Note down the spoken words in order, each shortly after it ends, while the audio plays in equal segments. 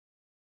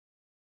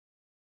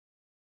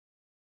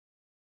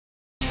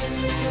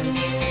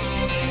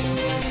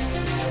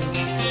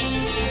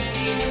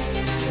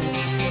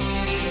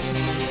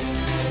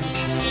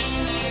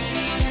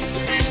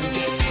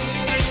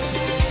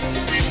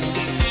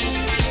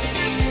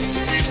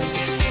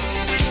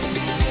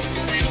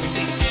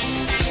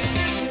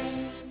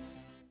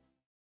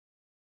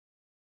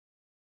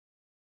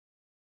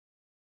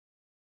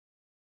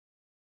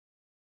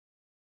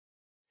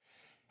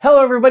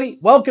Hello everybody,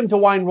 welcome to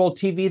Wine World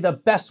TV, the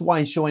best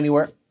wine show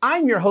anywhere.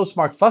 I'm your host,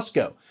 Mark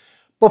Fusco.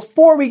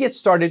 Before we get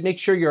started, make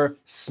sure you're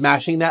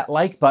smashing that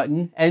like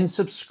button and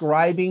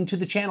subscribing to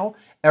the channel.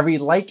 Every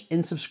like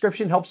and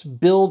subscription helps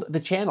build the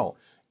channel.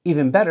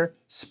 Even better,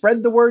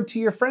 spread the word to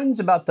your friends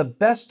about the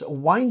best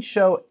wine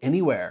show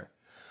anywhere.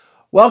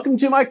 Welcome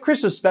to my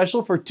Christmas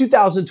special for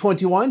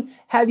 2021.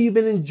 Have you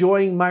been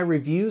enjoying my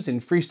reviews and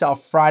Freestyle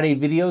Friday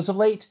videos of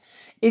late?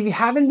 If you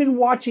haven't been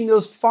watching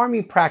those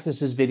farming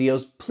practices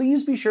videos,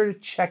 please be sure to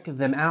check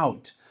them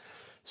out.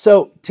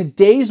 So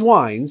today's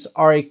wines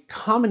are a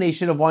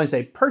combination of wines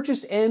I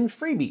purchased and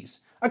freebies,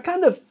 a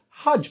kind of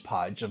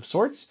hodgepodge of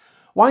sorts.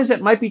 Wines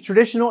that might be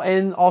traditional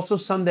and also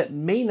some that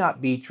may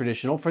not be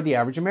traditional for the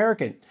average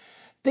American.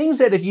 Things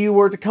that if you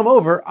were to come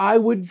over, I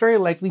would very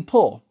likely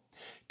pull.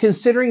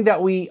 Considering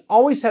that we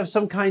always have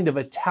some kind of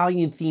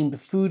Italian-themed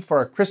food for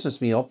our Christmas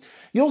meal,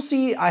 you'll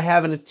see I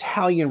have an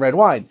Italian red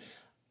wine.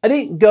 I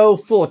didn't go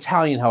full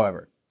Italian,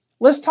 however.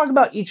 Let's talk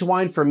about each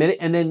wine for a minute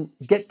and then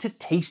get to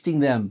tasting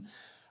them.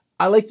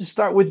 I like to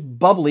start with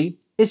bubbly.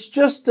 It's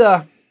just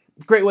a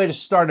great way to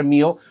start a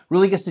meal,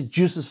 really gets the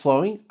juices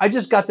flowing. I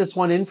just got this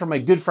one in from my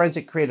good friends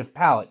at Creative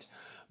Palate.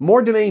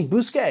 More Domaine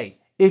Bousquet.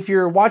 If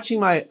you're watching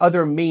my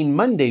other Main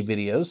Monday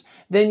videos,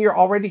 then you're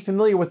already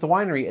familiar with the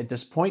winery at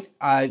this point,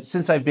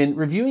 since I've been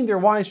reviewing their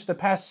wines for the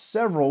past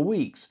several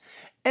weeks.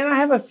 And I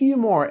have a few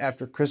more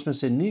after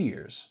Christmas and New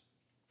Year's.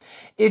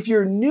 If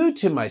you're new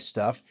to my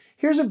stuff,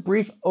 here's a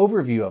brief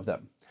overview of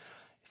them.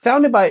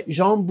 Founded by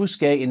Jean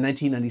Bousquet in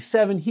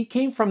 1997, he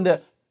came from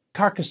the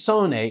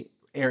Carcassonne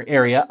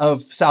area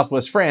of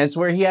southwest France,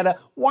 where he had a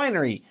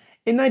winery.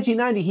 In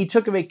 1990, he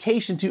took a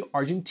vacation to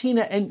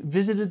Argentina and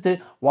visited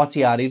the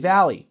Guatiari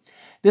Valley.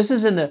 This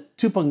is in the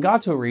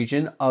Tupungato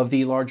region of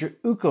the larger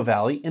Uco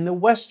Valley in the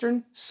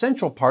western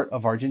central part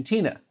of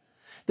Argentina.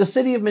 The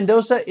city of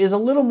Mendoza is a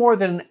little more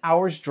than an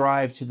hour's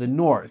drive to the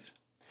north.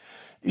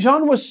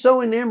 Jean was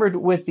so enamored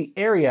with the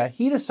area,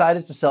 he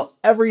decided to sell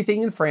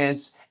everything in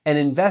France and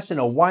invest in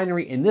a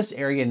winery in this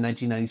area in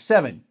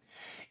 1997.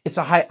 It's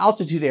a high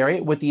altitude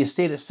area with the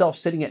estate itself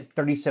sitting at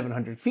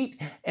 3,700 feet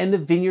and the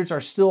vineyards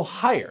are still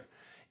higher.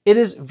 It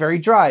is very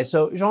dry,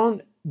 so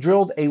Jean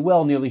drilled a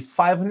well nearly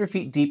 500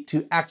 feet deep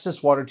to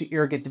access water to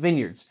irrigate the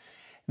vineyards.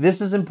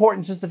 This is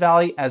important since the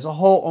valley as a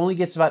whole only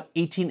gets about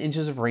 18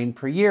 inches of rain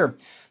per year,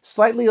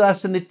 slightly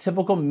less than the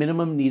typical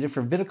minimum needed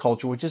for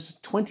viticulture, which is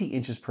 20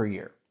 inches per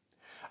year.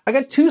 I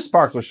got two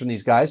sparklers from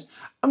these guys.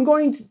 I'm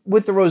going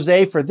with the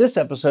Rosé for this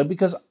episode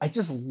because I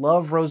just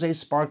love Rosé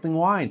sparkling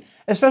wine,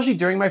 especially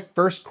during my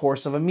first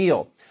course of a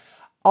meal.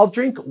 I'll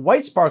drink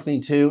white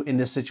sparkling too in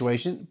this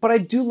situation, but I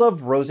do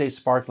love Rosé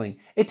sparkling.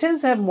 It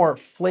tends to have more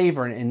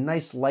flavor and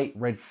nice light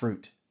red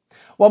fruit.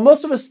 While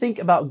most of us think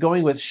about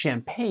going with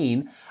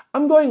champagne,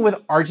 I'm going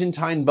with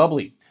Argentine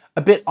bubbly.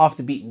 A bit off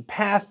the beaten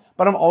path,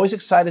 but I'm always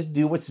excited to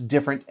do what's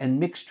different and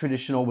mix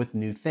traditional with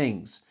new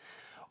things.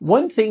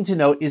 One thing to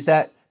note is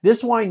that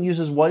this wine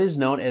uses what is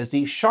known as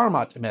the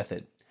Charmat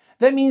method.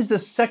 That means the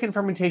second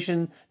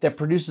fermentation that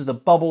produces the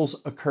bubbles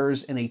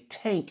occurs in a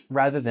tank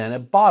rather than a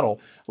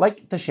bottle,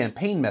 like the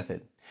champagne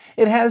method.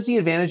 It has the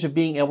advantage of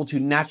being able to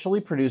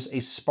naturally produce a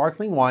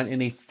sparkling wine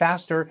in a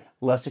faster,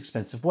 less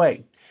expensive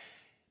way.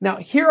 Now,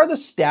 here are the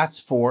stats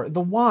for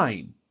the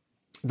wine.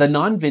 The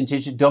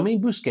non-vintage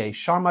Domaine Bousquet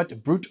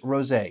Charmat Brut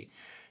Rosé.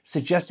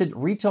 Suggested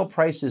retail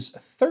price is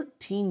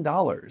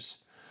 $13.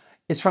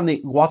 It's from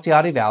the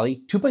Guatiari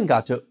Valley,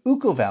 Tupungato,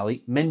 Uco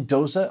Valley,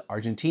 Mendoza,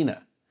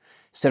 Argentina.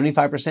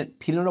 75%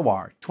 Pinot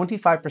Noir,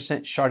 25%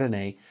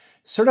 Chardonnay,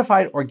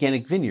 certified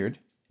organic vineyard.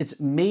 It's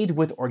made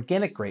with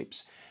organic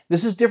grapes.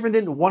 This is different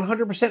than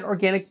 100%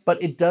 organic,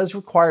 but it does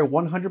require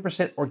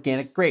 100%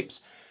 organic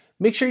grapes.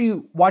 Make sure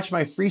you watch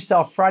my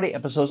Freestyle Friday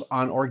episodes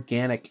on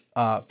organic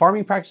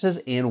farming practices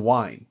and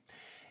wine.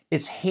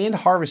 It's hand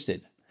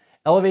harvested.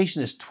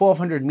 Elevation is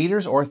 1,200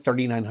 meters or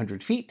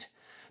 3,900 feet.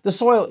 The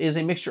soil is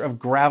a mixture of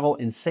gravel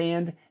and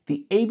sand.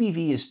 The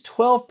ABV is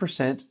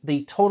 12%.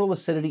 The total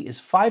acidity is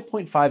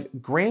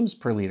 5.5 grams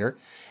per liter.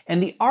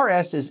 And the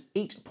RS is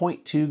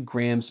 8.2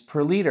 grams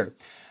per liter.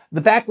 The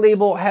back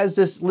label has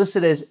this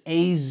listed as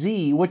AZ,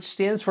 which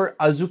stands for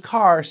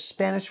Azucar,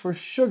 Spanish for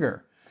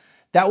sugar.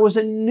 That was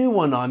a new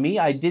one on me.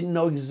 I didn't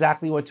know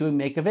exactly what to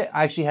make of it.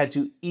 I actually had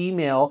to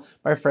email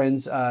my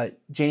friends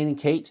Jane and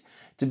Kate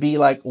to be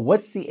like,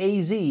 what's the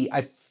AZ?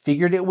 I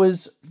figured it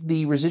was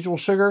the residual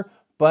sugar,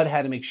 but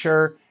had to make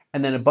sure.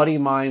 And then a buddy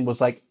of mine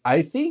was like,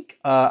 I think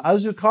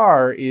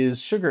Azucar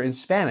is sugar in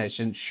Spanish.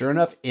 And sure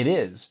enough, it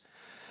is.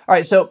 All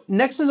right, so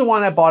next is the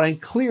one I bought on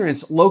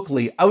clearance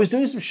locally. I was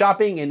doing some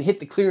shopping and hit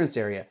the clearance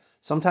area.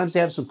 Sometimes they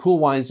have some cool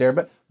wines there,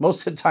 but most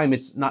of the time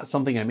it's not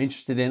something I'm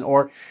interested in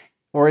or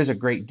is a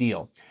great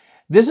deal.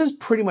 This is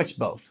pretty much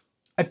both.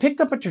 I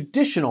picked up a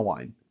traditional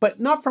wine,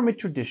 but not from a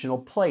traditional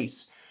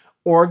place.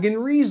 Oregon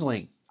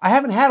Riesling. I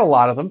haven't had a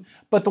lot of them,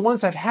 but the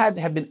ones I've had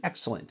have been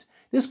excellent.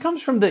 This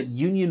comes from the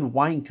Union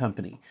Wine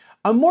Company.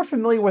 I'm more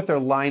familiar with their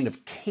line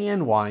of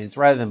canned wines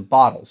rather than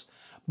bottles,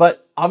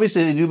 but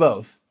obviously they do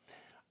both.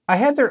 I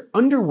had their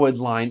Underwood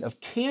line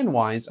of canned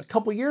wines a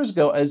couple years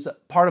ago as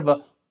part of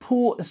a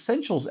Pool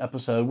Essentials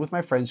episode with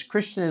my friends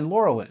Christian and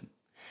Laurelyn.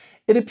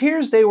 It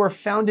appears they were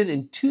founded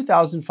in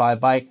 2005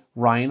 by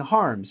Ryan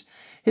Harms.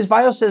 His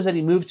bio says that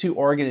he moved to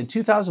Oregon in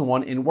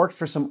 2001 and worked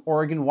for some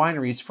Oregon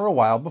wineries for a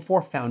while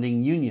before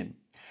founding Union.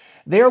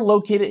 They are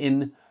located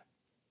in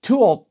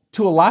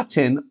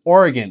Tualatin,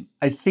 Oregon.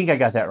 I think I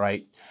got that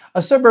right.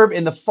 A suburb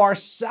in the far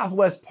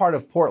southwest part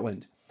of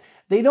Portland.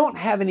 They don't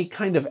have any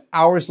kind of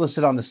hours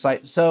listed on the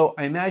site, so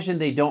I imagine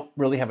they don't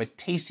really have a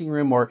tasting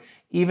room or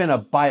even a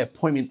by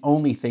appointment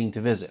only thing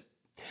to visit.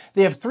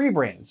 They have 3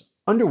 brands,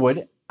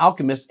 Underwood,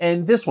 Alchemist,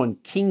 and this one,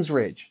 Kings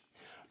Ridge.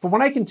 From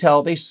what I can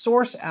tell, they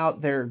source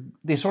out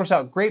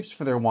grapes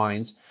for their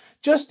wines.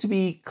 Just to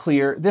be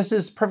clear, this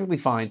is perfectly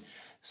fine.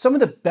 Some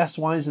of the best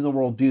wines in the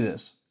world do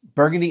this,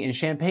 Burgundy and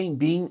Champagne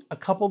being a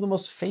couple of the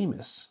most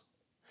famous.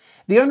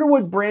 The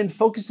Underwood brand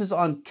focuses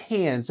on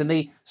cans and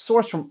they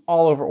source from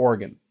all over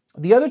Oregon.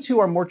 The other 2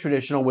 are more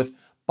traditional with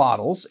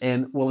bottles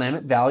and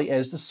Willamette Valley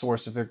as the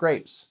source of their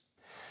grapes.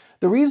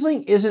 The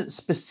Riesling isn't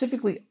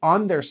specifically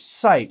on their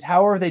site,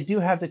 however they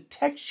do have the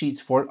text sheets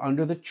for it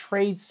under the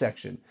trade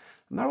section.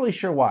 I'm not really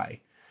sure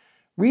why.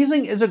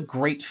 Riesling is a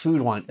great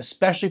food wine,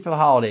 especially for the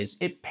holidays.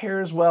 It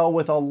pairs well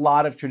with a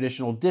lot of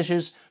traditional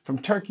dishes, from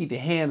turkey to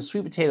ham,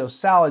 sweet potato,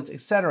 salads,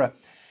 etc.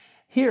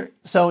 Here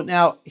are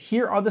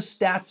the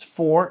stats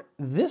for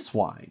this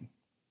wine.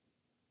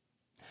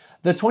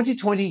 The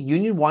 2020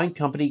 Union Wine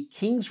Company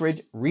Kings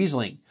Ridge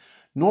Riesling.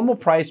 Normal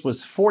price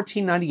was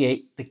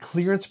 $14.98. The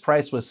clearance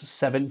price was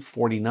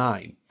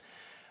 $7.49.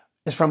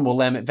 It's from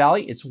Willamette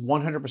Valley. It's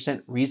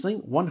 100%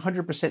 Riesling,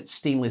 100%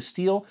 stainless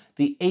steel.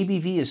 The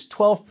ABV is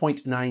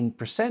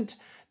 12.9%.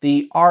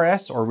 The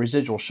RS, or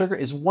residual sugar,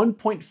 is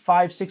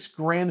 1.56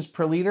 grams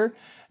per liter.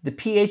 The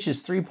pH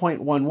is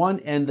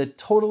 3.11, and the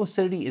total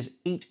acidity is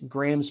 8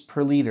 grams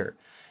per liter.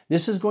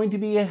 This is going to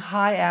be a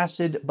high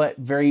acid, but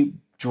very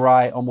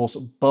dry,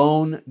 almost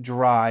bone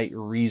dry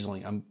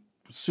Riesling. I'm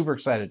super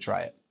excited to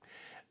try it.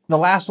 The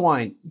last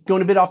wine,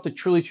 going a bit off the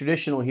truly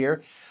traditional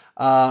here.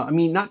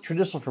 Not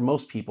traditional for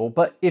most people,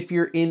 but if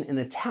you're in an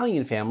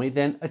Italian family,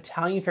 then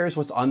Italian fare is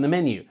what's on the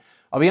menu.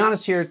 I'll be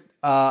honest here.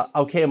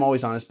 Okay, I'm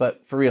always honest,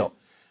 but for real.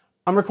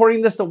 I'm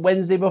recording this the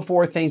Wednesday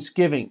before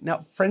Thanksgiving. Now,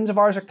 friends of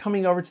ours are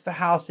coming over to the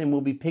house and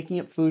we'll be picking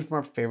up food from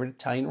our favorite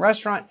Italian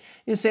restaurant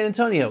in San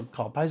Antonio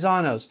called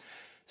Paisano's.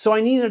 So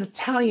I need an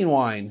Italian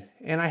wine,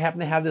 and I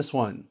happen to have this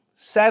one.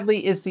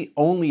 Sadly, it's the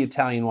only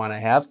Italian wine I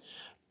have,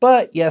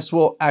 but yes,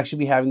 we'll actually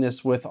be having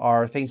this with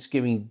our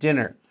Thanksgiving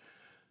dinner.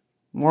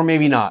 Or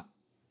maybe not.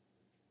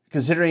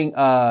 Considering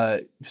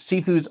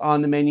seafood's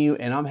on the menu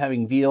and I'm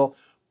having veal,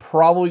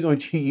 probably going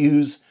to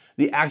use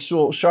the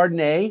actual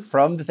Chardonnay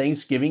from the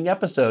Thanksgiving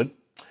episode.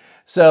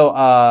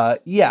 So,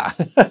 yeah.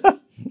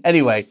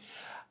 Anyway,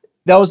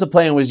 that was the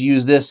plan, was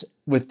use this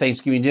with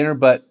Thanksgiving dinner.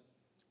 But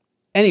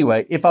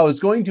anyway, if I was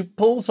going to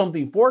pull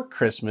something for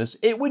Christmas,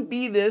 it would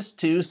be this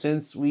too,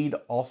 since we'd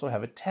also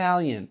have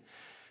Italian.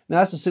 Now,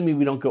 that's assuming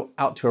we don't go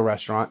out to a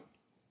restaurant.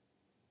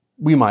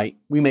 We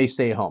may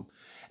stay at home.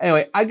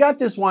 Anyway, I got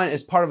this wine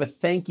as part of a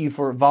thank you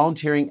for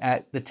volunteering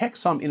at the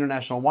Texom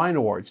International Wine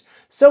Awards.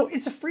 So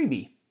it's a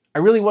freebie. I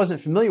really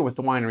wasn't familiar with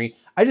the winery.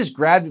 I just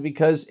grabbed it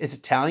because it's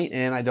Italian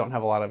and I don't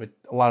have a lot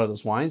of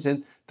those wines,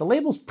 and the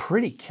label's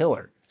pretty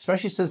killer,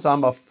 especially since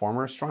I'm a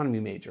former astronomy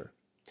major.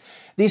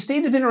 The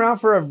estate has been around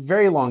for a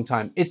very long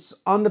time. It's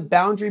on the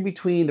boundary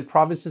between the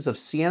provinces of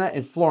Siena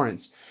and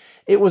Florence.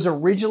 It was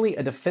originally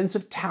a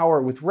defensive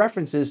tower with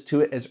references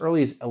to it as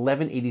early as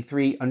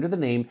 1183 under the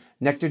name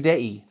Nectar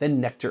Dei, the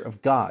Nectar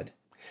of God.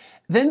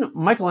 Then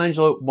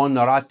Michelangelo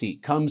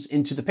Buonarroti comes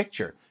into the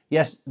picture.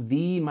 Yes,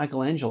 the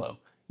Michelangelo.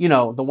 You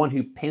know, the one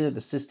who painted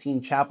the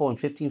Sistine Chapel in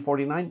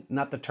 1549,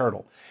 not the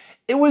turtle.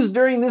 It was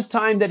during this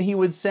time that he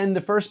would send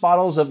the first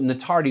bottles of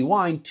Nittardi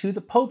wine to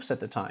the popes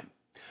at the time.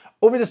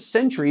 Over the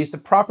centuries, the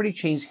property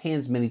changed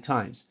hands many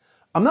times.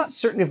 I'm not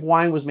certain if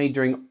wine was made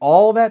during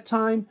all that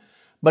time,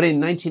 but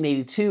in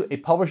 1982, a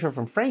publisher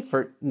from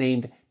Frankfurt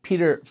named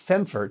Peter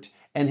Femfert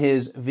and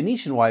his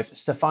Venetian wife,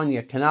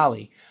 Stefania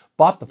Canali,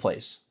 bought the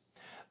place.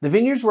 The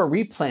vineyards were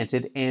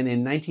replanted, and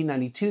in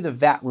 1992, the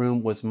vat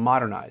room was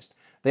modernized.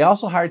 They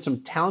also hired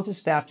some talented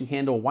staff to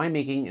handle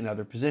winemaking and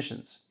other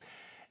positions.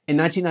 In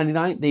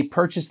 1999, they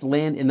purchased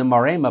land in the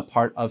Maremma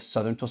part of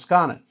southern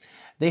Toscana.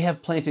 They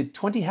have planted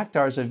 20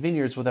 hectares of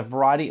vineyards with a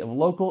variety of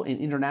local and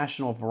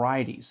international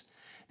varieties.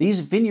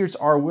 These vineyards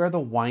are where the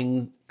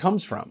wine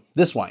comes from.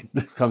 This wine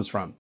comes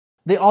from.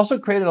 They also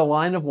created a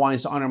line of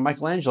wines to honor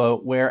Michelangelo,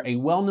 where a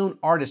well-known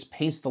artist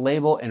paints the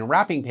label and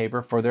wrapping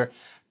paper for their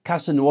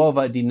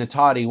Casanuova di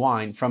Nittardi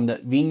wine from the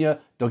Vigna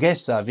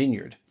Doghessa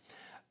vineyard.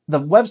 The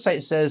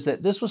website says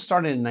that this was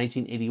started in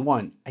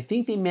 1981. I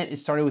think they meant it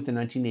started with the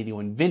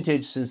 1981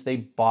 vintage, since they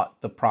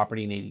bought the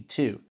property in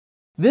 82.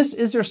 This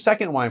is their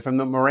second wine from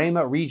the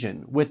Maremma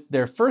region, with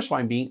their first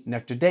wine being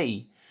Nectar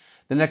Dei.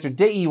 The Nectar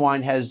Dei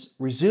wine has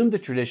resumed the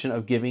tradition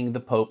of giving the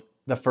Pope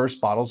the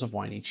first bottles of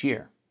wine each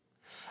year.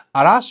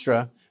 Ad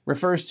Astra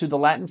refers to the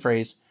Latin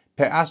phrase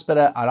per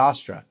aspera ad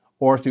astra,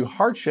 or through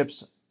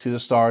hardships to the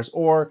stars,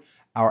 or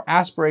our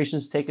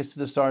aspirations take us to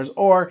the stars,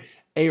 or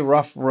a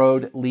rough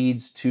road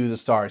leads to the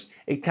stars.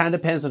 It kind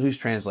of depends on who's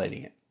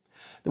translating it.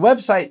 The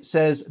website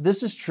says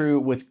this is true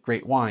with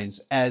great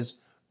wines, as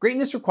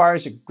greatness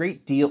requires a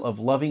great deal of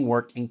loving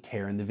work and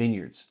care in the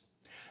vineyards.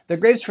 The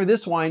grapes for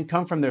this wine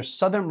come from their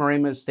southern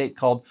Maremma estate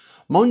called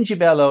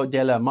Mongibello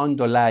della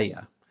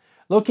Mondolaia,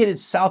 located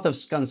south of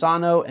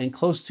Scanzano and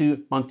close to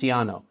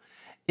Montiano.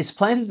 It's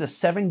planted to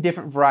 7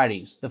 different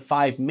varieties, the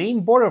 5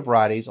 main Bordeaux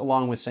varieties,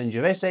 along with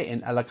Sangiovese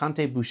and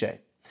Alicante Bouschet.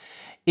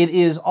 It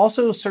is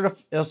also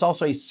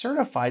a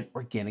certified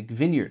organic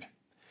vineyard.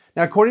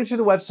 Now, according to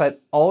the website,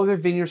 all of their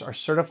vineyards are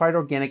certified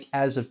organic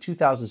as of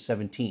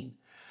 2017.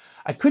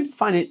 I couldn't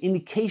find an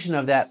indication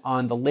of that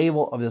on the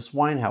label of this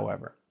wine,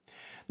 however.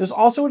 There's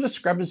also a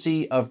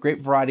discrepancy of grape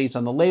varieties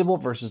on the label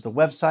versus the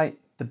website.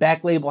 The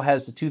back label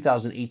has the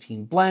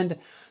 2018 blend,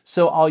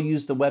 so I'll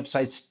use the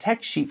website's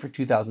text sheet for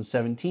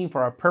 2017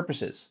 for our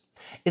purposes.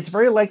 It's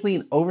very likely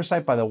an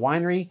oversight by the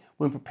winery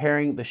when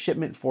preparing the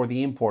shipment for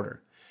the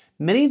importer.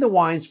 Many of the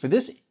wines for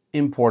this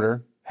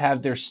importer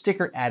have their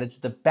sticker added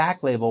to the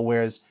back label,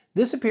 whereas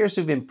this appears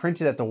to have been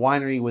printed at the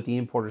winery with the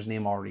importer's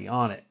name already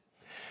on it.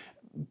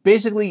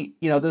 Basically,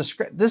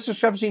 this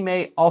discrepancy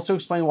may also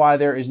explain why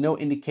there is no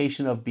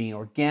indication of being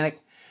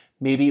organic.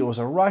 Maybe it was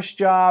a rush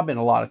job and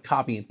a lot of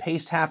copy and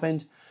paste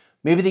happened.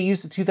 Maybe they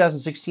used the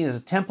 2016 as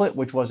a template,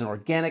 which wasn't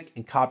organic,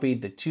 and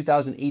copied the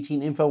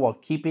 2018 info while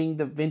keeping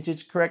the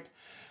vintage correct.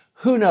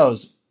 Who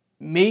knows?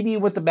 Maybe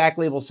what the back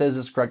label says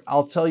is correct.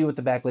 I'll tell you what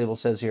the back label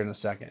says here in a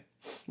second.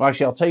 Well,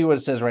 actually, I'll tell you what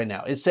it says right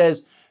now. It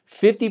says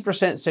 50%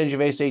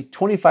 Sangiovese,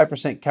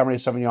 25% Cabernet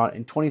Sauvignon,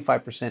 and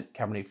 25%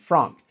 Cabernet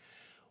Franc.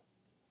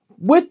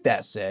 With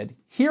that said,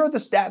 here are the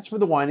stats for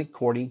the wine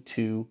according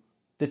to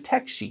the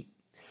text sheet.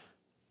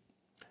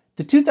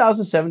 The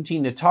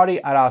 2017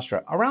 Nittardi Ad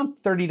Astra, around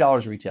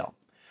 $30 retail.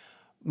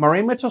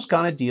 Maremma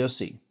Toscana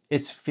DOC,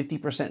 it's 50%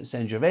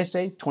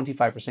 Sangiovese,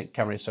 25%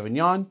 Cabernet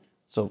Sauvignon,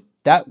 so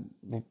that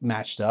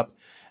matched up.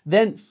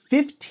 Then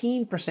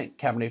 15%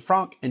 Cabernet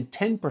Franc and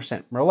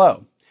 10%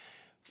 Merlot.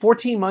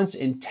 14 months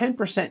in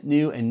 10%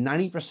 new and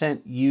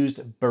 90%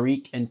 used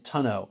barrique and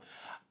tonneau.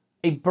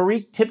 A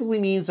barrique typically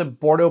means a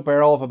Bordeaux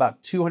barrel of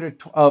about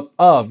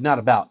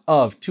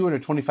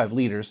 225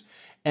 liters,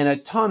 and a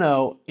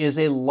tonneau is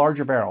a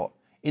larger barrel.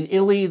 In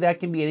Italy,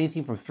 that can be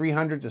anything from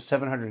 300 to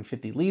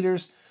 750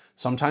 liters,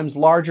 sometimes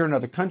larger in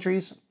other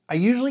countries. I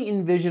usually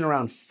envision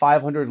around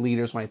 500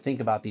 liters when I think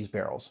about these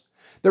barrels.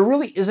 There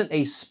really isn't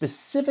a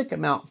specific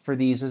amount for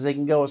these, as they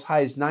can go as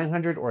high as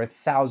 900 or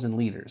 1,000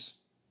 liters.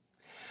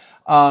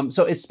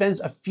 So it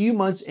spends a few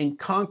months in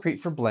concrete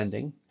for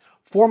blending,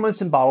 4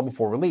 months in bottle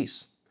before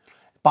release.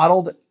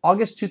 Bottled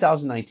August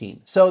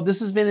 2019. So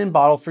this has been in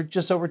bottle for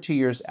just over 2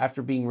 years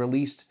after being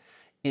released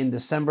in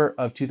December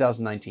of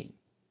 2019.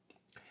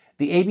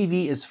 The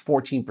ABV is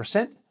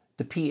 14%,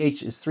 the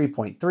pH is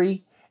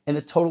 3.3, and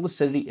the total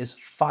acidity is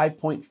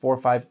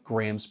 5.45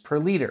 grams per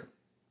liter.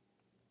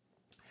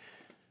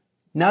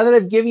 Now that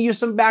I've given you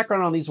some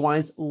background on these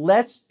wines,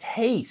 let's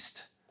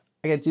taste.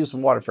 I gotta do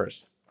some water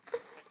first.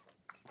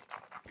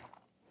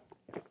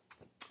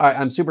 All right,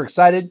 I'm super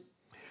excited.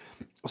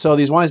 So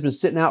these wines have been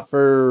sitting out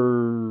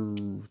for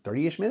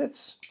 30-ish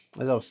minutes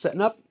as I was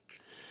setting up.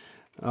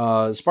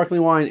 The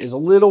sparkling wine is a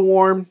little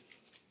warm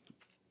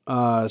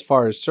as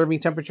far as serving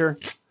temperature,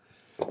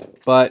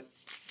 but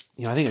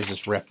I think I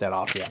just ripped that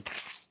off. Yeah,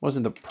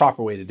 wasn't the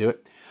proper way to do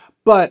it,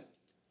 but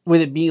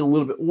with it being a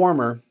little bit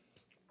warmer,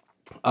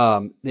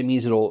 that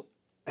means it'll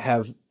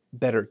have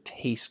better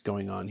taste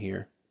going on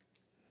here.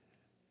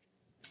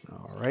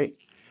 All right,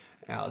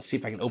 now let's see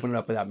if I can open it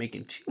up without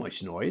making too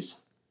much noise.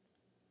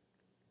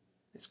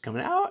 It's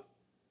coming out,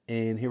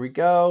 and here we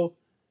go.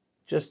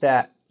 Just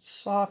that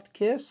soft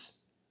kiss.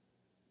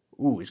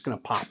 Ooh, it's gonna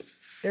pop.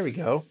 There we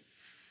go.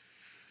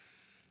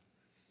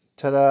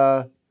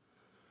 Ta-da.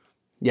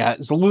 Yeah,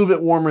 it's a little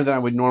bit warmer than I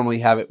would normally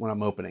have it when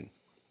I'm opening.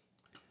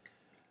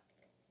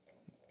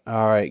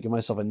 All right, give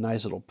myself a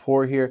nice little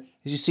pour here.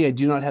 As you see, I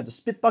do not have the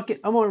spit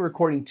bucket. I'm only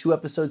recording 2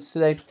 episodes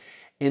today,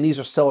 and these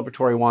are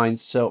celebratory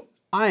wines, so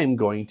I am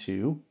going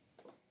to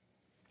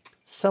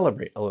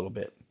celebrate a little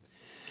bit.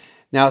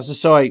 Now,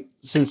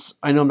 since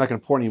I know I'm not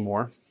going to pour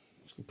anymore,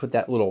 I'm just going to put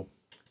that little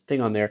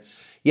thing on there.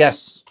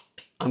 Yes,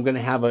 I'm going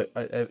to have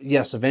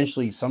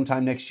eventually,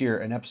 sometime next year,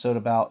 an episode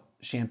about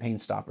champagne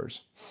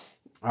stoppers.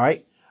 All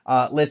right,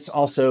 let's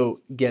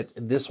also get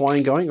this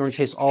wine going. We're going to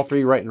taste all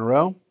 3 right in a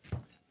row.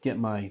 Get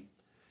my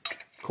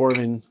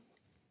Corvin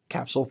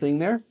capsule thing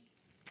there.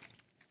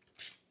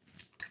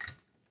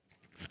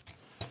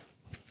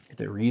 Get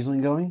the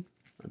Riesling going.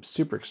 I'm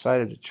super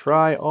excited to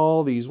try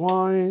all these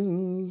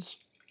wines.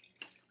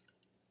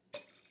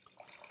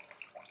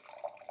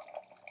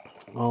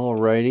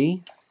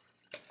 Alrighty.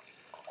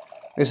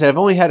 Like I said, I've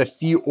only had a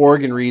few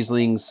Oregon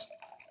Rieslings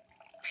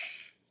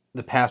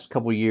the past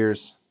couple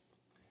years,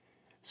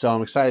 so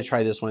I'm excited to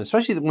try this one,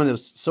 especially the one that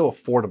was so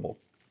affordable.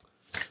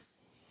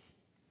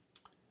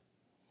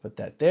 Put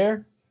that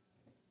there.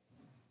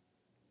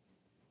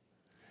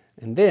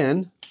 And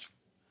then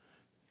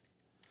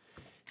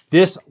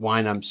this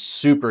wine I'm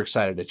super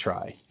excited to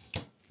try.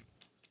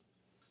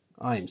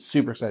 I am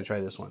super excited to try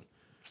this one.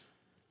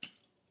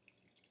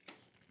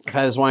 I've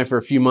had this wine for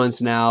a few months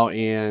now,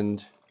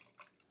 and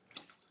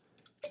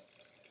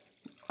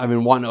I've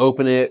been wanting to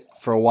open it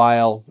for a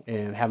while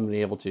and haven't been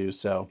able to.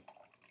 So,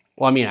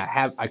 well, I mean,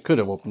 I could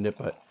have opened it,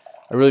 but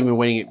I've really been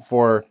waiting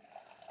for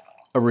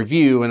a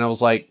review. And I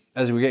was like,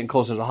 as we were getting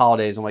closer to the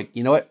holidays, I'm like,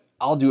 you know what?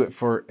 I'll do it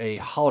for a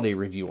holiday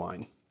review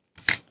wine.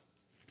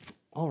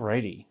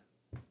 Alrighty.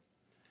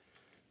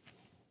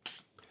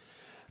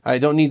 I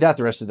don't need that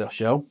the rest of the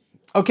show.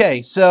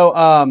 Okay, so,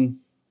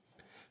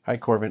 hi,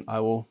 Corbin. I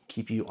will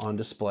keep you on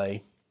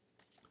display.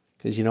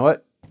 Because you know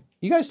what?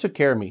 You guys took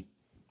care of me.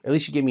 At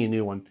least you gave me a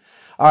new one.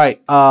 All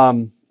right,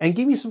 and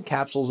give me some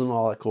capsules and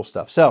all that cool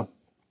stuff. So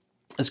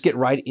let's get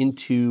right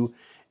into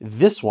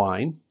this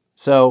wine.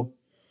 So,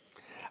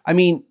 I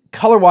mean,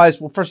 color-wise,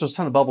 well, first there's a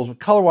ton of bubbles, but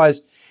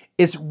color-wise,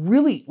 it's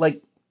really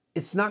like,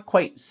 it's not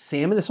quite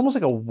salmon. It's almost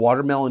like a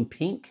watermelon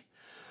pink.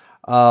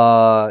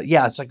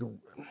 Yeah, it's like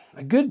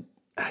a good,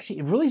 actually,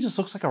 it really just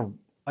looks like a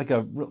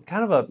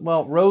kind of a,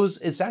 well, rose.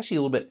 It's actually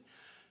a little bit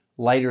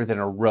lighter than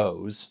a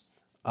rose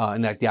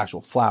in like the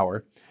actual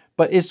flower,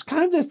 but it's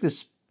kind of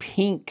this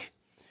pink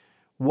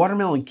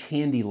watermelon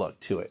candy look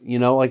to it, you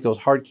know, like those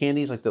hard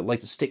candies, like the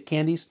stick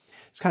candies.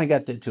 It's kind of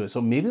got that to it. So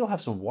maybe it'll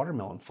have some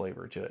watermelon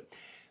flavor to it.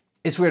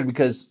 It's weird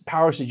because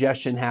power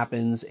suggestion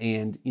happens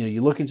and, you know,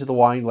 you look into the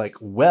wine like,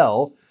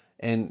 well,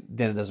 and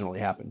then it doesn't really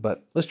happen.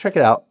 But let's check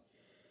it out.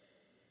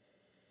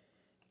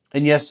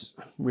 And yes,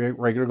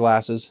 regular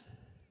glasses.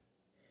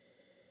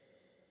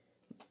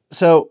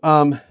 So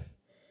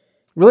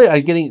really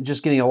I'm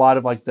just getting a lot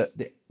of like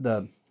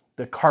the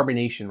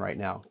carbonation right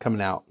now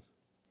coming out.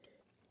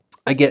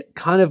 I get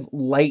kind of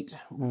light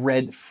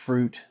red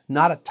fruit,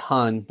 not a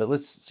ton, but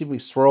let's see if we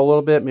swirl a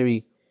little bit.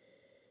 Maybe,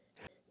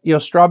 you know,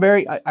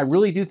 strawberry. I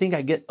really do think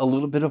I get a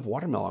little bit of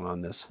watermelon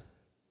on this.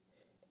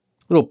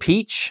 Little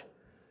peach,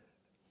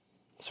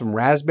 some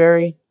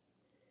raspberry.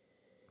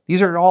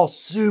 These are all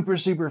super,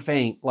 super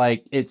faint.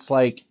 Like it's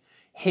like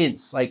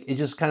hints, like it's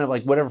just kind of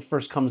like whatever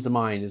first comes to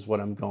mind is what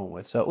I'm going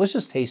with. So let's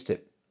just taste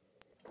it.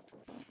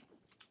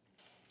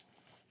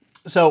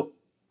 So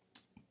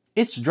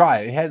it's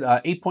dry. It had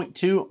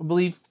 8.2, I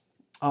believe,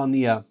 on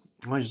the, I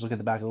might just look at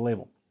the back of the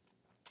label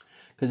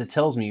because it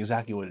tells me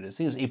exactly what it is. I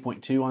think it's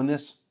 8.2 on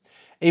this.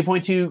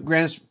 8.2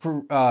 grams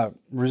per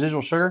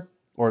residual sugar,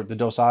 or the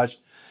dosage.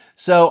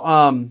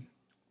 So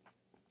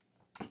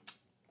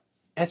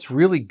that's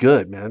really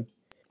good, man.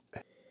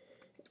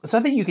 It's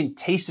not that you can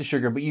taste the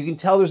sugar, but you can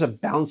tell there's a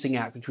balancing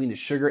act between the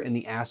sugar and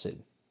the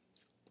acid.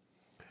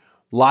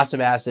 Lots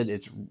of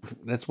acid.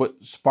 That's what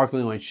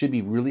sparkling wine should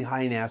be, really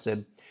high in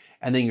acid.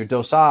 And then your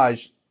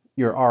dosage,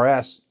 your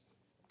RS,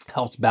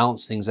 helps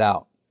balance things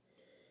out.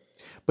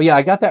 But yeah,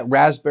 I got that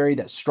raspberry,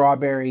 that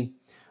strawberry,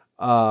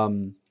 a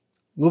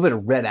little bit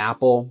of red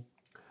apple,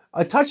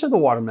 a touch of the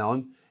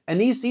watermelon. And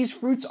these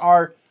fruits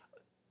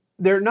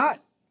they're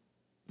not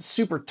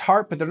super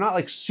tart, but they're not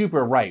like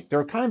super ripe.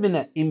 They're kind of in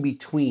that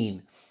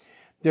in-between.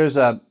 It's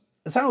not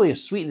really a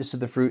sweetness to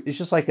the fruit. It's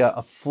just like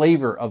a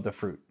flavor of the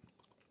fruit.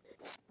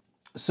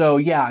 So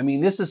yeah, I mean,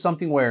 this is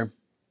something where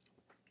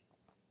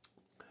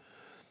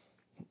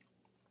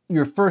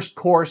your first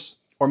course,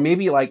 or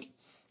maybe like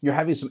you're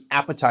having some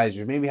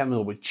appetizers, maybe having a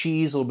little bit of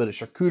cheese, a little bit of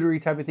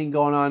charcuterie type of thing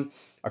going on,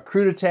 a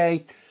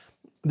crudité.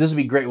 This would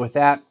be great with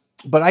that.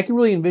 But I can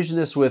really envision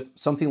this with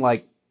something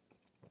like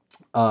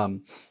a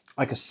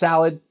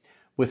salad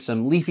with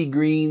some leafy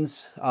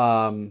greens,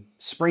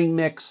 spring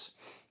mix,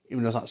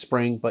 even though it's not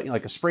spring, but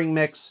like a spring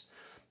mix.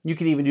 You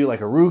could even do like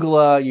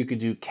arugula, you could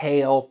do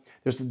kale.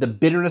 There's the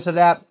bitterness of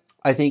that.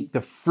 I think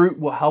the fruit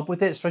will help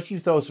with it, especially if you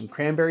throw some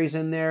cranberries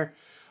in there.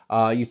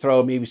 You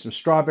throw maybe some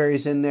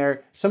strawberries in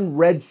there, some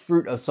red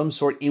fruit of some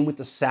sort in with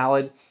the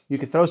salad. You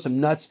could throw some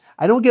nuts.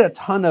 I don't get a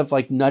ton of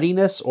like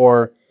nuttiness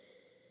or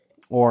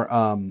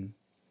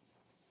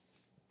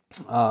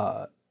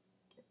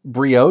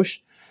brioche.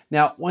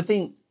 Now, one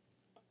thing,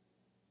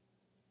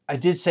 I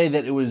did say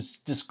that it was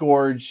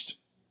disgorged.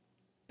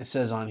 It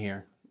says on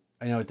here.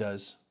 I know it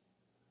does.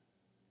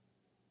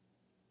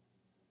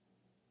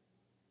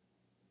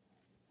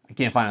 I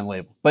can't find it on the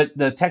label, but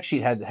the text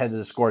sheet had the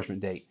disgorgement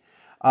date.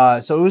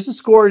 So it was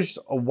disgorged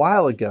a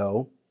while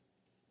ago.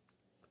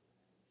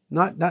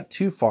 Not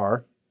too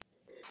far.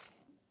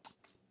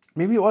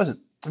 Maybe it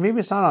wasn't. Maybe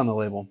it's not on the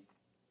label.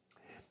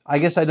 I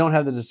guess I don't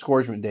have the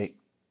disgorgement date.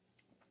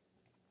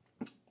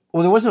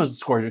 Well, there was no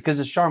disgorgement because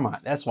it's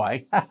Charmat. That's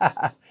why.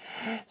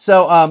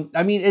 So,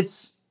 I mean,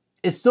 it's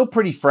still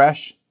pretty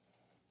fresh.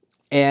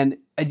 And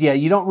yeah,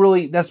 you don't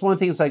really, that's one of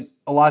the things like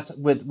a lot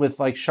with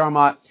like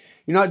Charmat,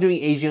 you're not doing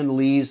aging on the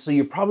lees, so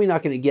you're probably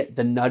not going to get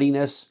the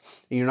nuttiness,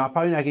 and you're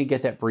probably not going to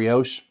get that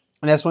brioche.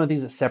 And that's one of the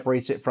things that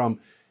separates it from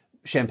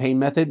Champagne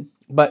method.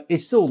 But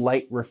it's still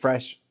light,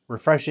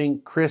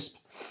 refreshing, crisp,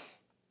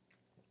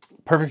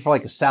 perfect for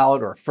like a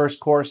salad or a first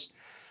course.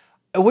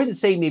 I wouldn't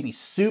say maybe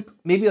soup,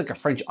 maybe like a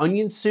French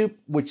onion soup,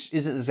 which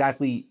isn't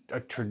exactly a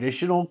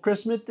traditional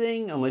Christmas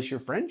thing, unless you're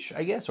French,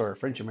 I guess, or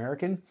French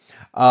American.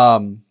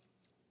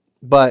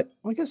 But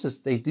I guess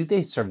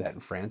they serve that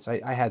in France.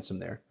 I had some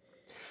there.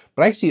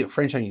 But I can see a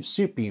French onion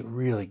soup being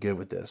really good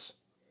with this.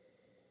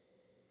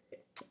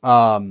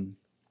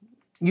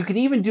 You can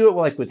even do it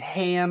like with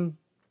ham,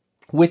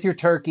 with your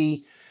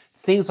turkey,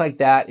 things like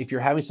that. If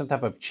you're having some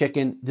type of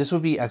chicken, this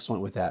would be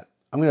excellent with that.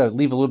 I'm going to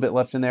leave a little bit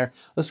left in there.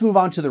 Let's move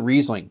on to the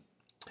Riesling.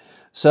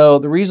 So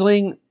the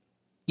Riesling,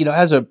 you know,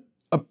 has a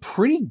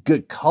pretty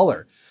good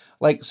color.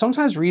 Like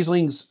sometimes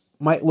Rieslings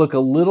might look a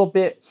little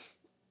bit,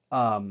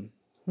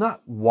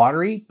 not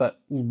watery, but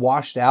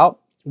washed out.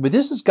 But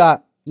this has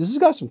got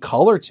some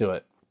color to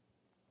it.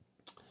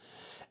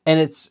 And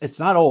it's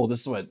not old.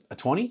 This is what, a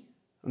 20?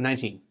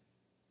 19.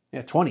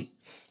 Yeah, 20.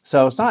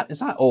 So it's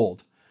not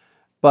old.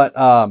 But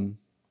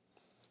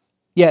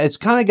yeah, it's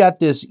kind of got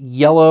this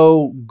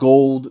yellow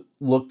gold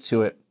look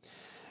to it,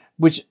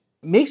 which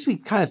makes me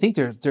kind of think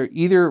there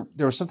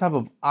was some type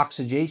of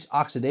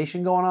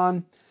oxidation going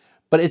on,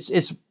 but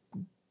it's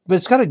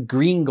got a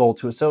green gold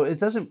to it. So it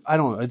doesn't, I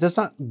don't know, it's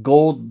not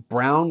gold,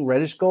 brown,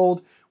 reddish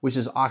gold, which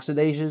is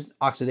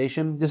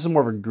oxidation. This is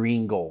more of a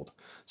green gold.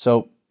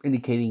 So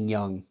indicating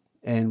young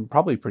and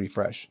probably pretty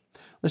fresh.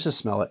 Let's just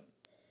smell it.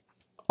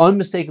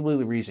 Unmistakably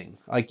the Riesling.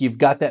 Like you've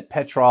got that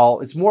petrol.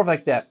 It's more of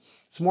like that.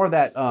 It's more of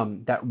that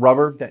that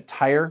rubber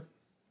tire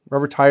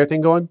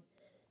thing going.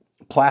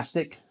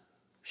 Plastic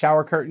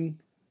shower curtain.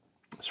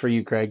 It's for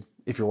you, Craig,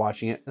 if you're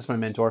watching it. That's my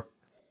mentor.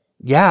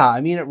 Yeah,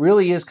 I mean it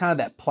really is kind of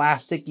that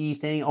plasticky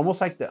thing,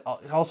 almost like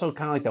also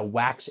kind of like the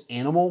wax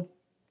animal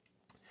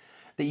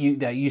that you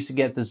used to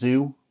get at the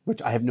zoo,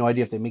 which I have no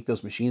idea if they make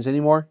those machines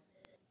anymore.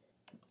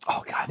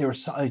 Oh God,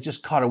 I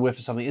just caught a whiff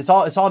of something. It's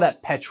all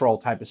that petrol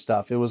type of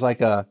stuff. It was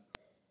like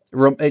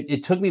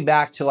it took me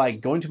back to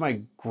like going to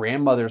my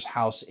grandmother's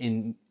house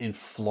in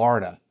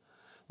Florida,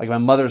 like my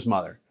mother's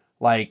mother,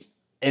 like,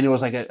 and it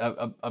was like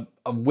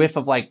a whiff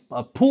of like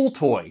a pool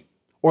toy,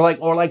 or like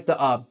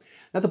the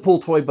not the pool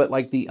toy, but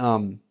like the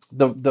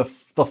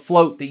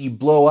float that you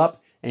blow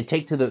up and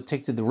take to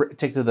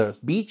the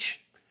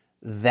beach.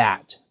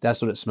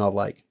 That's what it smelled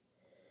like.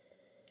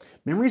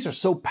 Memories are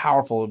so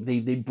powerful.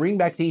 They bring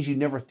back things you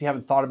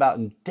haven't thought about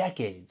in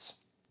decades.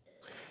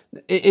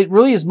 It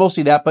really is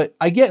mostly that, but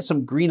I get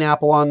some green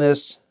apple on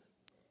this, a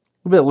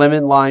little bit of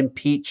lemon, lime,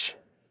 peach.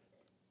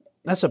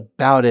 That's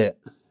about it.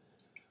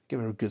 Give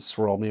it a good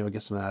swirl. Maybe I'll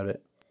get some out of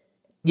it.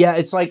 Yeah,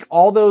 it's like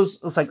all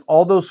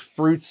those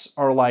fruits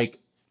are like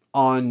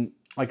on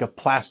like a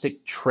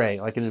plastic tray,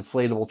 like an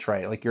inflatable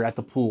tray, like you're at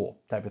the pool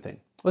type of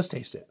thing. Let's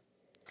taste it.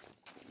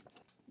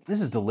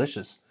 This is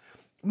delicious.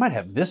 I might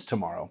have this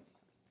tomorrow.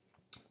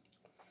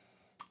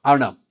 I don't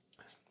know.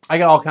 I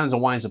got all kinds of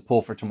wines to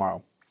pull for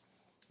tomorrow.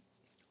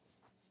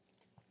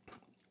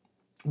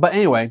 But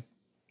anyway,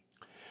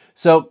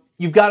 so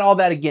you've got all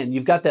that again.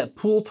 You've got that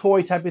pool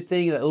toy type of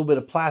thing, that little bit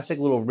of plastic,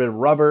 a little bit of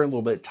rubber, a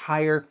little bit of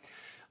tire, a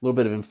little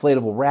bit of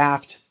inflatable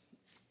raft.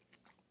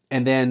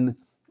 And then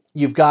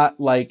you've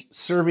got like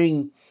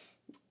serving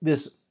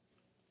this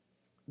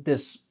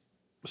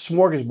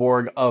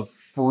smorgasbord of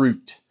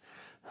fruit.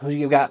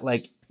 You've got a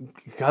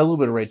little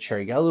bit of red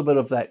cherry, got a little bit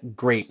of that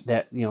grape,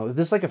 that, you know,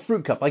 this is like a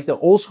fruit cup, like the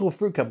old school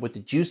fruit cup with the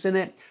juice in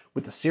it,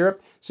 with the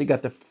syrup. So you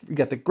got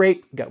the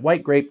grape, you got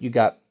white grape, you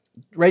got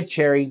red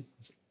cherry,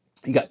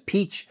 you got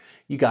peach,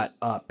 you got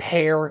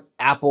pear,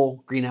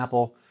 apple, green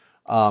apple.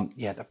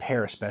 Yeah, the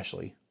pear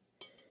especially.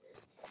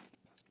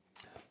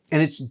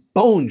 And it's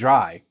bone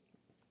dry.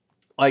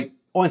 Like,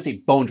 I want to say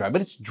bone dry,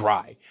 but it's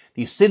dry.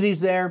 The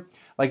acidity's there.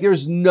 Like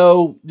there's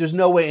no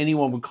way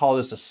anyone would call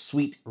this a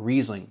sweet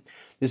Riesling.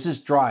 This is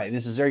dry.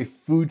 This is very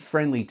food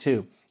friendly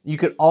too. You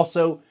could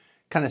also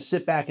kind of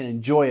sit back and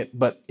enjoy it,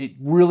 but it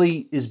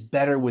really is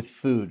better with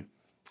food.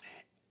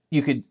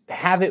 You could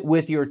have it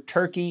with your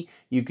turkey.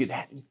 You could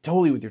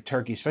totally with your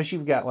turkey, especially if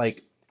you've got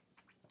like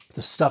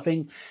the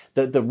stuffing.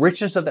 The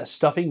richness of that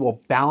stuffing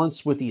will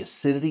balance with the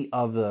acidity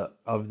of the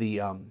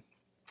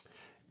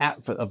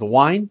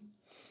wine.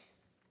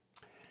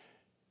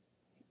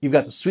 You've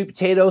got the sweet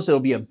potatoes. It'll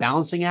be a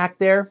balancing act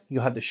there.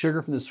 You'll have the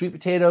sugar from the sweet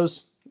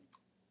potatoes.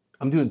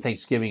 I'm doing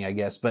Thanksgiving, I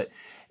guess, but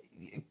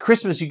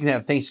Christmas you can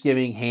have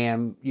Thanksgiving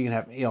ham. You can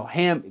have, you know,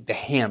 the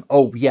ham.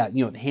 Oh yeah,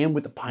 you know, the ham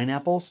with the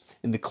pineapples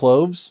and the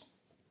cloves.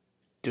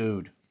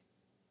 Dude,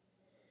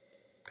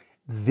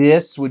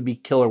 this would be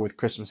killer with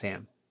Christmas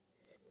ham.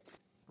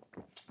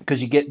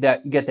 Because you get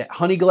that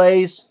honey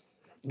glaze,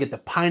 you get the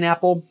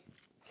pineapple,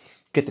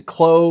 get the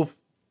clove,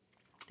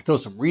 throw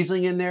some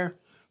Riesling in there.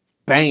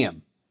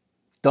 Bam.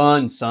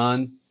 Done,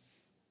 son.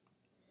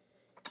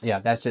 Yeah,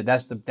 that's it.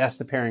 That's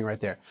the pairing right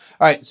there.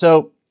 All right,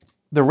 so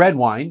the red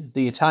wine,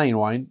 the Italian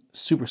wine,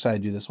 super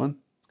excited to do this one.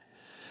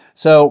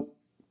 So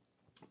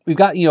we've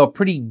got, you know, a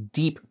pretty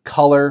deep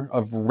color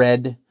of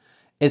red.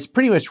 It's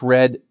pretty much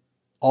red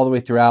all the way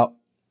throughout.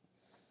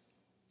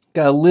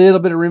 Got a little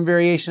bit of rim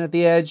variation at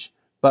the edge,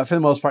 but for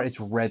the most part, it's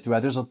red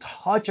throughout. There's a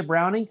touch of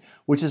browning,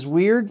 which is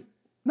weird.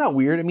 Not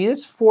weird. I mean,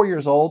 it's 4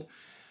 years old.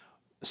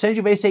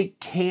 Sangiovese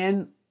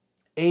can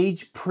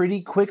age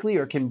pretty quickly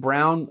or can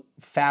brown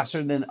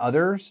faster than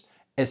others.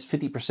 It's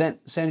 50%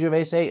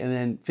 Sangiovese, and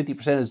then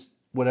 50% is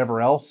whatever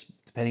else,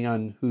 depending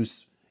on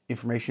whose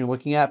information you're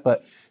looking at.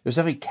 But there's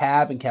definitely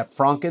Cab and Cab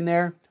Franc in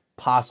there,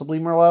 possibly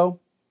Merlot.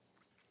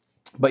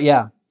 But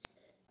yeah.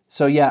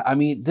 So yeah, I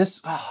mean,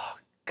 this, oh,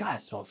 God,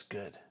 it smells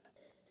good.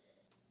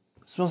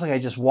 It smells like I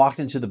just walked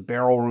into the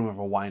barrel room of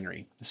a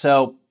winery.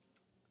 So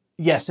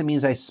yes, it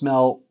means I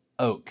smell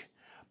oak,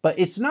 but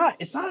it's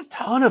not a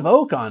ton of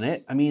oak on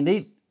it. I mean,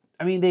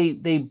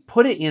 they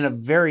put it in a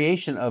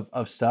variation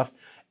of stuff,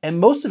 and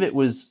most of it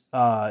was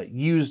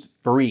used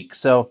barrique.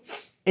 So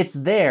it's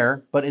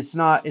there, but it's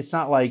not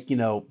like, you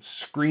know,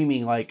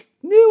 screaming like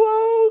new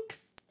oak.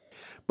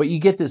 But you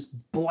get this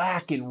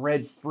black and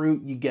red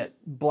fruit. You get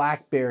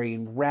blackberry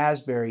and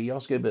raspberry. You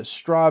also get a bit of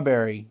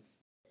strawberry.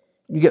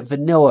 You get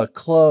vanilla,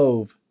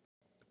 clove.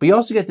 But you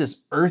also get this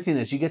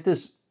earthiness. You get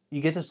this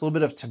little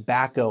bit of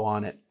tobacco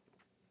on it.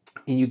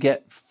 And you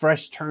get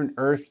fresh turned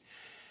earth.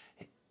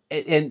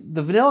 And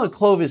the vanilla and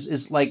clove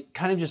is like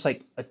kind of just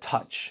like a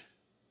touch.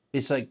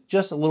 It's like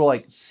just a little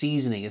like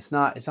seasoning. It's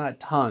not a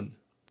ton.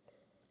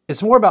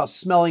 It's more about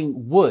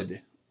smelling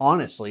wood,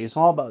 honestly. It's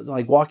all about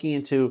like walking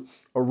into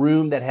a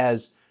room that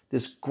has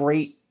this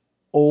great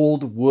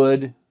old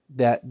wood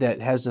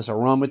that has this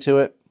aroma to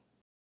it.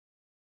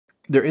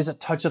 There is a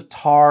touch of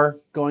tar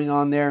going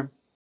on there.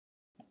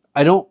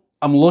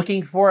 I'm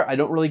looking for it. I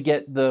don't really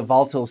get the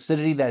volatile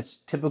acidity that's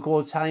typical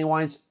of Italian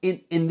wines.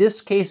 In this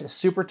case, a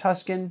Super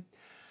Tuscan,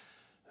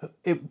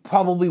 it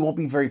probably won't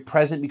be very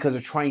present because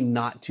they're trying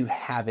not to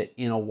have it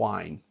in a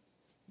wine.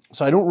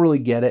 So I don't really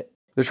get it.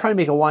 They're trying to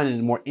make a wine in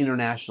a more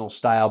international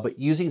style, but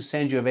using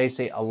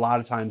Sangiovese a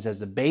lot of times as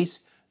the base.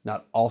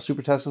 Not all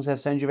Super Tuscans have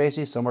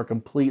Sangiovese. Some are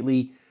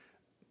completely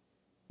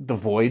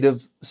devoid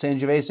of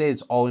Sangiovese.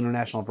 It's all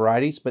international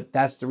varieties, but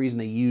that's the reason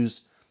they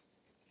use.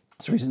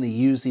 That's the reason they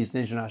use these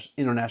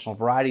international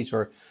varieties.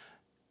 Or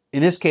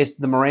in this case,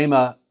 the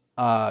Maremma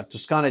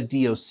Toscana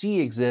DOC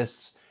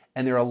exists,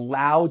 and they're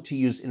allowed to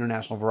use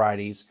international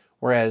varieties,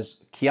 whereas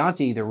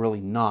Chianti, they're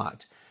really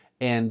not.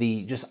 And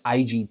the just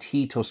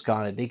IGT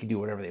Toscana, they can do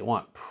whatever they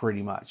want,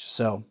 pretty much.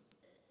 So,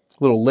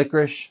 a little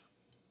licorice.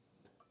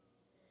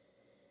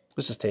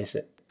 Let's just taste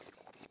it.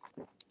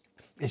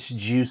 It's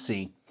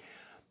juicy.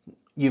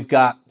 You've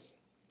got,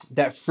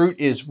 that fruit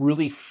is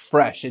really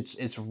fresh.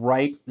 It's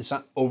ripe. It's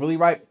not overly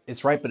ripe.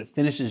 It's ripe, but it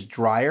finishes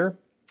drier.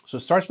 So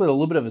it starts with a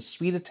little bit of a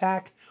sweet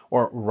attack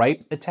or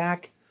ripe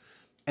attack,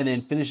 and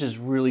then finishes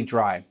really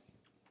dry.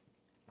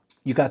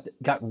 You got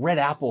red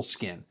apple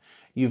skin.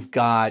 You've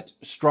got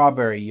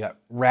strawberry, you got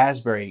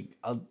raspberry,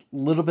 a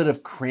little bit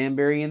of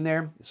cranberry in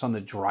there. It's on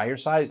the drier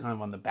side, kind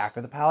of on the back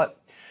of the palate.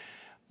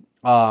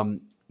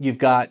 You've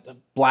got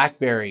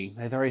blackberry.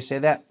 Did I already say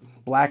that?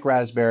 Black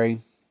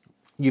raspberry.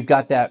 You've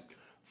got that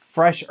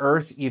fresh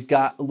earth. You've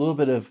got a little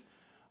bit of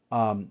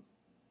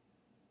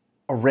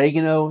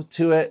oregano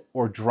to it,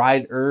 or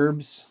dried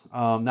herbs.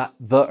 Not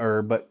the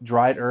herb, but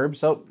dried herbs.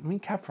 So, I mean,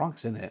 Cab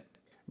Franc's in it.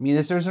 I mean,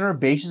 there's an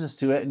herbaceousness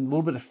to it and a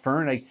little bit of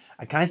fern. I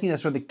kind of think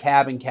that's where the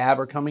Cab and Cab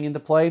are coming into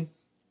play.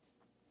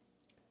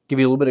 Give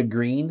you a little bit of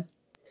green.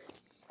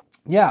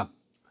 Yeah.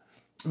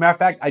 Matter of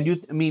fact, I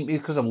mean,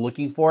 because I'm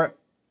looking for it,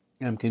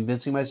 and I'm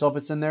convincing myself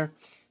it's in there.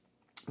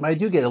 But I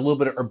do get a little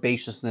bit of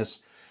herbaceousness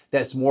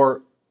that's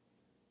more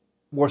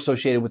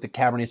associated with the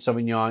Cabernet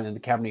Sauvignon and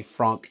the Cabernet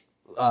Franc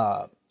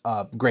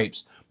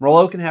grapes.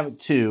 Merlot can have it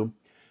too,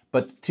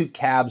 but the two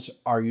Cabs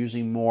are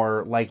usually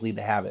more likely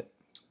to have it.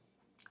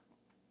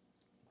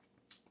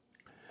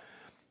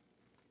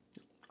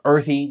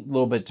 Earthy, a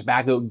little bit of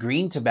tobacco,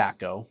 green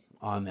tobacco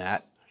on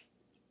that.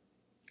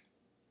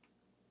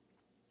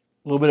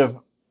 A little bit of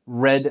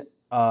red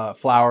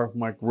flower,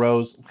 like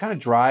rose, kind of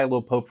dry, a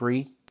little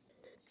potpourri.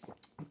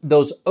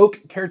 Those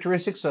oak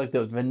characteristics, so like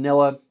the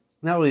vanilla,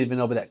 not really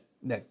vanilla, but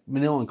that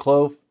vanilla and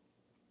clove,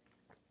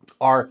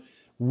 are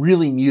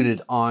really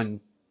muted on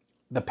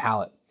the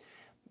palate.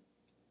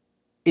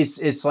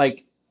 It's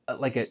like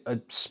a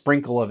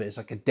sprinkle of it. It's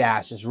like a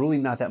dash. It's really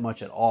not that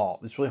much at all.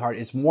 It's really hard.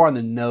 It's more on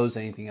the nose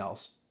than anything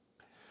else.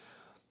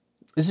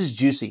 This is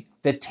juicy.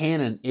 The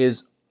tannin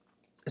is,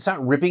 it's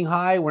not ripping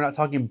high. We're not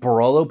talking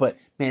Barolo, but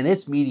man,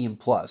 it's medium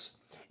plus.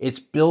 It's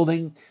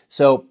building.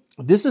 So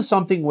this is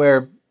something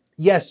where,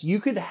 yes, you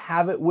could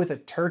have it with a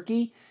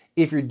turkey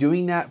if you're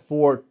doing that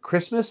for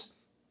Christmas,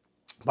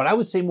 but I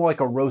would say more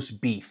like a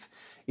roast beef.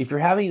 If you're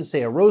having,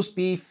 say, a roast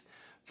beef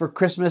for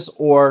Christmas,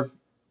 or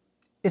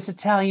it's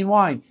Italian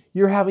wine,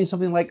 you're having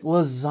something like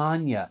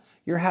lasagna.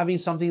 You're having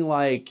something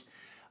like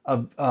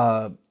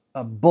a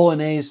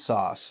bolognese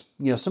sauce.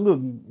 You know,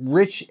 something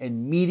rich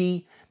and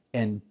meaty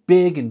and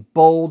big and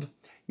bold.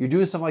 You're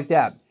doing something like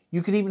that.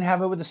 You could even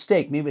have it with a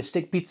steak, maybe a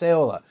steak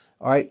pizzaiola.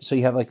 All right, so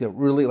you have like a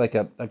really like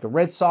a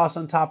red sauce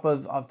on top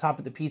of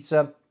the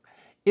pizza.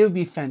 It would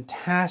be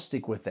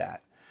fantastic with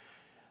that.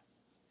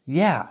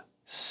 Yeah,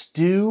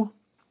 stew,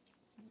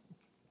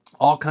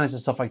 all kinds of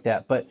stuff like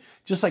that. But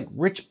just like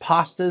rich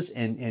pastas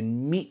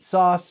and meat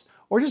sauce,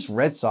 or just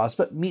red sauce,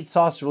 but meat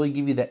sauce really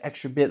give you that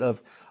extra bit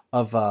of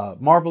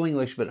marbling,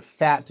 extra bit of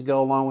fat to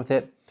go along with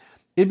it.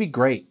 It'd be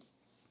great.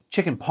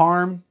 Chicken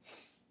parm,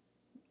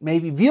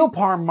 maybe veal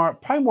parm,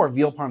 probably more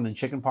veal parm than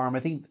chicken parm. I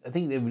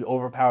think they would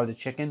overpower the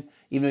chicken,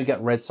 even though you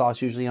got red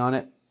sauce usually on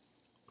it.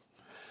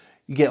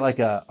 You get like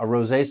a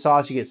rosé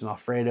sauce, you get some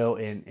Alfredo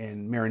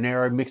and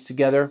marinara mixed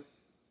together.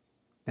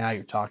 Now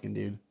you're talking,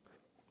 dude.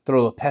 Throw a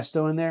little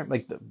pesto in there,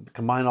 like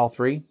combine all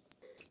three.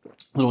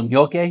 A little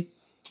gnocchi,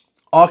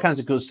 all kinds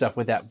of good stuff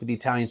with that, for the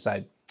Italian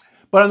side.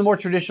 But on the more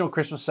traditional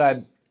Christmas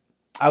side,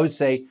 I would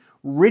say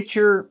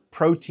richer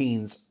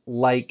proteins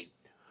like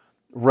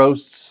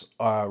roasts,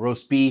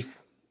 roast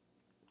beef,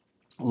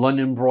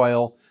 London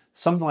broil,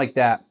 something like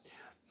that.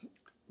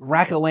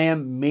 Rack of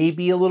lamb may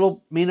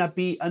not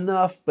be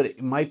enough, but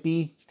it might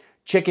be.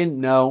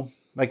 Chicken, no.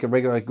 Like a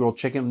regular grilled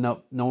chicken,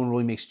 no one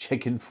really makes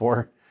chicken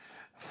for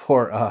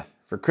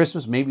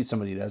Christmas. Maybe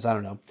somebody does, I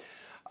don't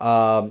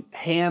know.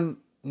 Ham,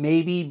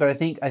 maybe, but I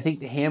think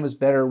the ham is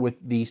better with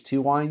these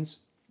two wines.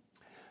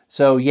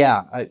 So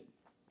yeah, if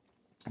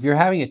you're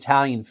having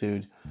Italian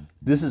food,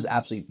 this is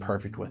absolutely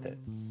perfect with it.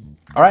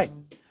 All right.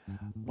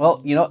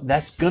 Well,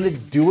 that's going to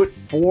do it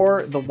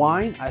for the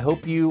wine. I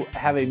hope you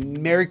have a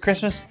Merry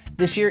Christmas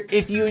this year.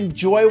 If you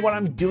enjoy what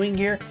I'm doing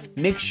here,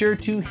 make sure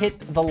to hit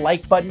the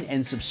like button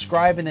and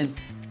subscribe, and then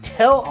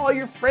tell all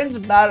your friends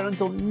about it.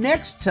 Until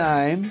next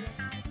time,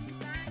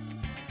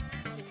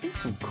 drink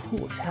some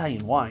cool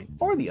Italian wine,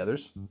 or the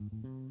others.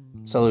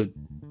 Salud.